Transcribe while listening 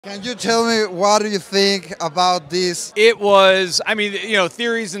Can you tell me what do you think about this? It was, I mean, you know,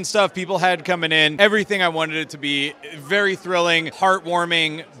 theories and stuff people had coming in. Everything I wanted it to be. Very thrilling,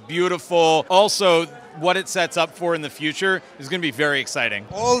 heartwarming, beautiful. Also, what it sets up for in the future is going to be very exciting.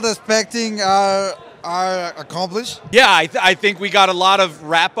 All the expecting are accomplished? Yeah, I think we got a lot of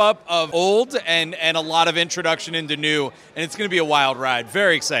wrap-up of old and a lot of introduction into new, and it's going to be a wild ride.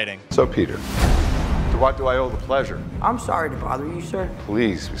 Very exciting. So, Peter, to what do I owe the pleasure? I'm sorry to bother you, sir.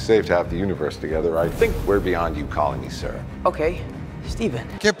 Please, we saved half the universe together. I think we're beyond you calling me sir. Okay, Steven.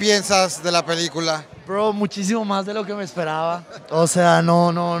 ¿Qué piensas de la película? Bro, muchísimo más de lo que me esperaba. O sea,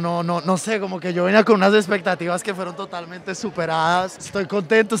 no sé, como que yo venía con unas expectativas que fueron totalmente superadas. Estoy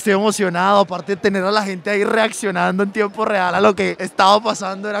contento, estoy emocionado, aparte de tener a la gente ahí reaccionando en tiempo real a lo que estaba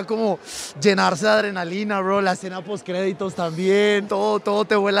pasando, era como llenarse de adrenalina, bro. La escena post créditos también, todo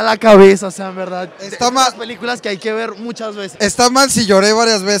te vuela la cabeza, o sea, en verdad. Está de mal. las películas que hay que ver muchas veces. ¿Está mal si lloré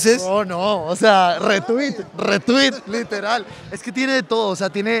varias veces? No, o sea, retweet, literal. Es que tiene de todo, o sea,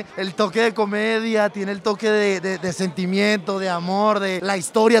 tiene el toque de comedia, tiene el toque de sentimiento, de amor, de la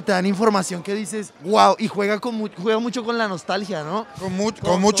historia, te dan información que dices, wow, y juega mucho con la nostalgia, ¿no?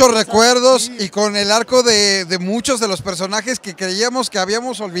 Con muchos recuerdos y con el arco de muchos de los personajes que creíamos que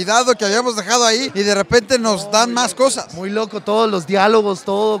habíamos olvidado, que habíamos dejado ahí, y de repente nos dan más cosas. Muy loco, todos los diálogos,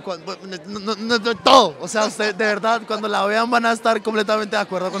 todo, todo. O sea, usted, de verdad, cuando la vean van a estar completamente de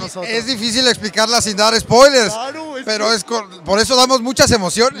acuerdo con nosotros. Es difícil explicarla sin dar spoilers, Claro, pero por eso damos muchas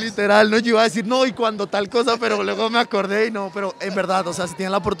emociones. Literal, no, yo iba a decir no y cuando tal cosa, pero luego me acordé y no, pero en verdad, o sea, si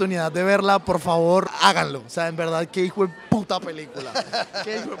tienen la oportunidad de verla, por favor, háganlo. O sea, en verdad, qué hijo de puta película.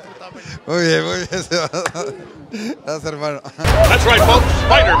 Qué hijo de puta película. Muy bien. Gracias, hermano. That's right, folks.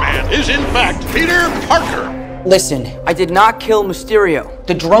 Spider-Man is in fact Peter Parker. Listen, I did not kill Mysterio.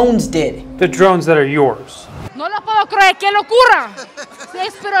 The drones did. The drones that are yours. No lo puedo creer, qué locura.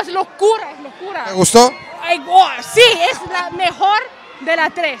 Pero es locura, es locura. ¿Te gustó? Ay, oh, sí, es la mejor de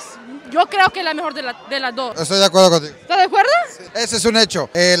las tres. Yo creo que es la mejor de las dos. Estoy de acuerdo contigo. ¿Estás de acuerdo? Sí. Ese es un hecho.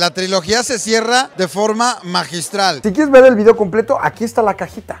 La trilogía se cierra de forma magistral. Si quieres ver el video completo, aquí está la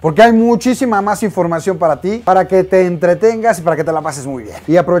cajita. Porque hay muchísima más información para ti, para que te entretengas y para que te la pases muy bien.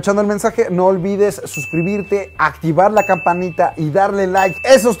 Y aprovechando el mensaje, no olvides suscribirte, activar la campanita y darle like.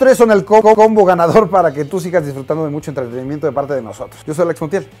 Esos tres son el combo ganador para que tú sigas disfrutando de mucho entretenimiento de parte de nosotros. Yo soy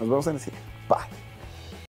LATA. Nos vemos en el siguiente. Bye.